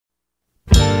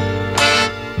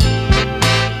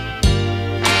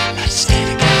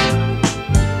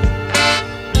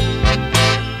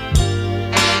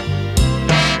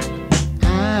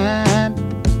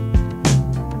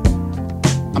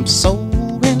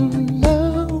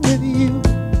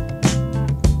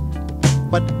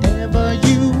Whatever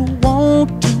you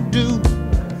want to do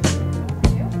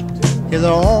is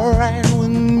alright with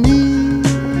me,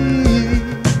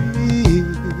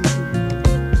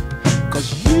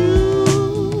 'cause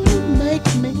you make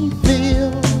me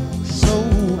feel so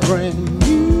brand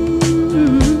new.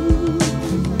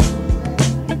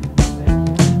 And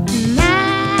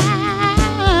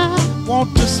I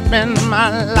want to spend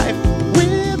my life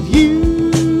with you.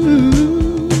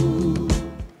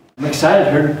 I'm excited.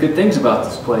 Heard good things about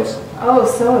this place. Oh,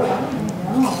 so have I.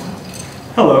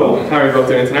 Hello, how are you both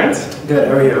doing tonight? Good.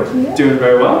 How are you? Yeah. Doing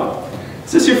very well.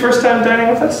 Is this your first time dining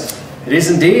with us? It is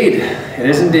indeed. It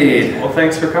is indeed. Well,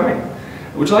 thanks for coming.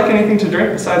 Would you like anything to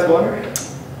drink besides water?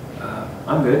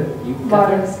 I'm good. You?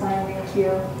 Water is fine, thank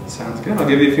you. Sounds good. I'll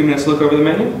give you a few minutes to look over the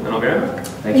menu, and I'll be right back.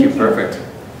 Thank you. Perfect.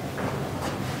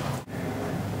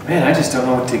 Man, I just don't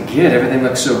know what to get. Everything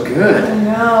looks so good.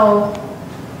 No.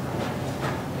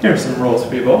 Here are some rolls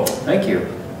for you both. Thank you.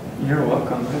 You're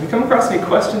welcome. Have you come across any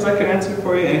questions I can answer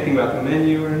for you? Anything about the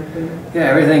menu or anything? Yeah,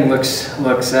 everything looks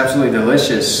absolutely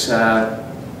delicious.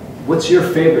 What's your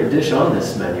favorite dish on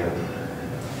this menu?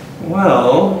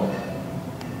 Well...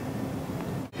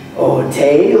 Oh,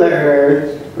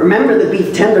 Taylor, remember the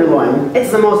beef tenderloin? It's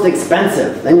the most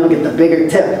expensive. Then you'll get the bigger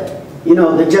tip. You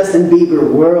know, the Justin Bieber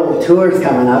World Tour's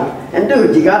coming up. And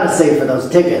dude, you gotta save for those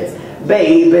tickets.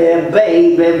 Baby,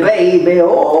 baby, baby,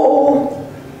 oh.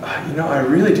 You know, I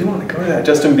really do want to go to that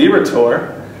Justin Bieber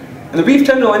tour. And the beef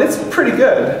tenderloin, it's pretty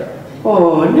good.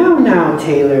 Oh, now,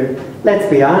 Taylor. Let's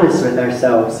be honest with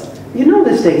ourselves. You know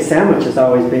the steak sandwich has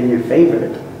always been your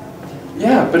favorite.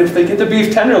 Yeah, but if they get the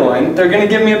beef tenderloin, they're going to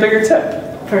give me a bigger tip.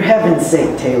 For heaven's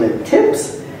sake, Taylor,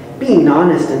 tips? Being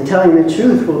honest and telling the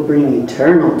truth will bring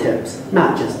eternal tips,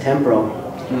 not just temporal.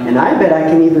 And I bet I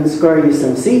can even score you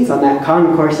some seats on that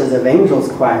Concourses of Angels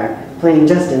choir, playing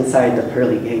just inside the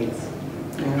pearly gates.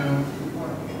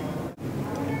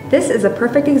 This is a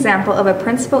perfect example of a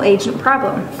principal-agent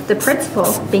problem. The principal,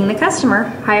 being the customer,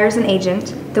 hires an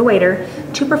agent, the waiter,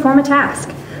 to perform a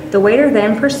task. The waiter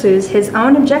then pursues his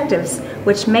own objectives,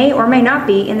 which may or may not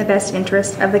be in the best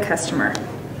interest of the customer.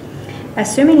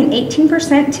 Assuming an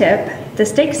 18% tip, the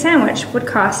steak sandwich would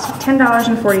cost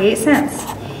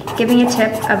 $10.48, giving a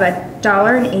tip of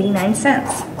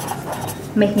 $1.89,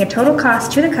 making a total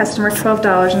cost to the customer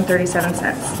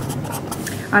 $12.37.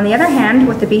 On the other hand,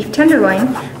 with the beef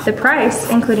tenderloin, the price,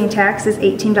 including tax, is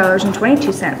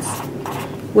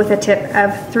 $18.22, with a tip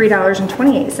of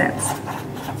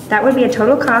 $3.28. That would be a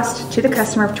total cost to the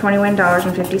customer of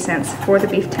 $21.50 for the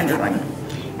beef tenderloin.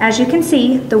 As you can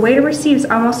see, the waiter receives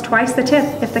almost twice the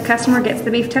tip if the customer gets the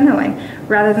beef tenderloin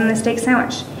rather than the steak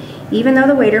sandwich. Even though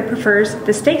the waiter prefers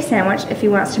the steak sandwich, if he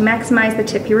wants to maximize the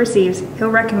tip he receives,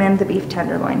 he'll recommend the beef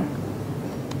tenderloin.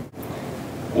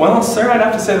 Well, sir, I'd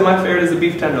have to say that my favorite is the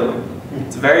beef tenderloin.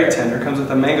 It's very tender, comes with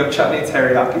a mango chutney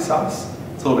teriyaki sauce.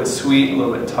 It's a little bit sweet, a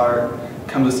little bit tart.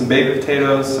 Comes with some baked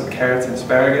potatoes, some carrots and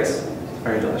asparagus. It's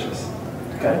very delicious.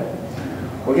 Okay.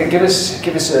 Well, yeah, give us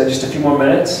just a few more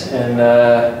minutes, and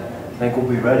I think we'll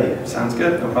be ready. Sounds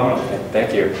good, no problem. Okay,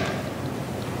 thank you.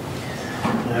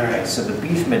 All right, so the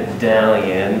beef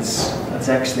medallions, that's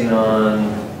actually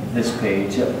on this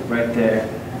page, yep, right there.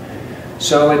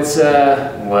 So it's,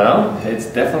 well, it's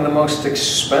definitely the most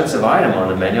expensive item on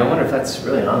the menu. I wonder if that's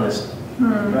really on this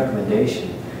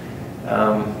recommendation.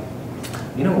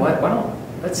 You know what,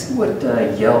 let's see what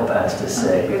Yelp has to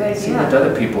say. Good idea. See what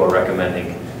other people are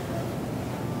recommending.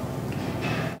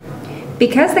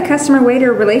 Because the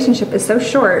customer-waiter relationship is so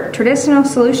short, traditional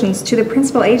solutions to the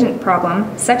principal-agent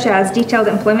problem, such as detailed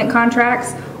employment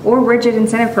contracts or rigid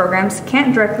incentive programs,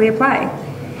 can't directly apply.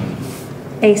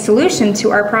 A solution to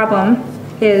our problem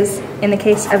is, in the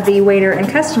case of the waiter and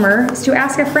customer, is to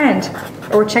ask a friend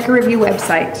or check a review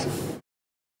website.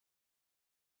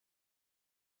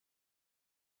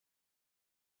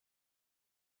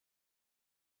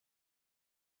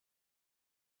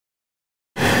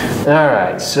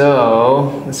 Alright,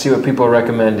 so let's see what people are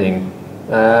recommending.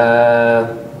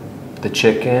 The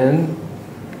chicken,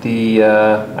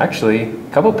 actually, a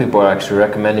couple people are actually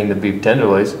recommending the beef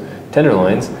tenderloins.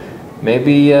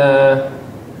 Maybe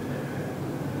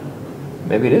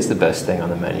maybe it is the best thing on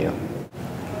the menu.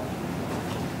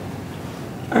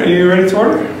 Are you ready to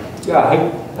order? Yeah, I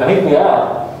think we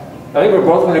are. I think we're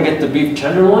both going to get the beef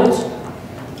tenderloins.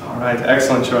 All right,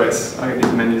 excellent choice. I'll get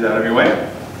these menus out of your way.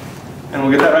 And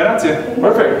we'll get that right out to you.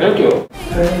 Perfect, thank you.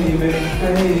 Baby,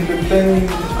 baby, baby,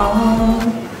 oh.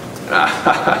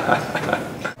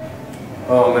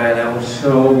 Oh man, that was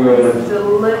so good.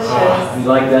 Delicious. Oh, you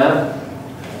like that?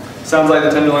 Sounds like the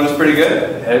tenderloin was pretty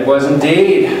good. It was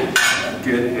indeed.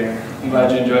 Good to hear. I'm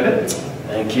glad you enjoyed it.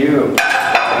 Thank you.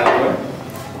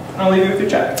 I'll leave you with your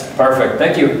check. Perfect,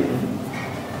 thank you.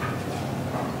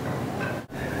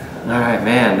 All right,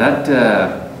 man,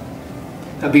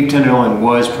 that beef tenderloin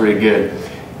was pretty good.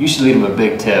 You should leave him a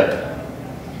big tip.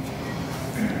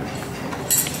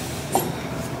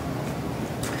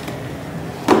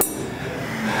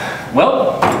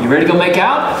 Well, you ready to go make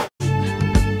out?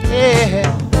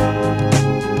 Yeah.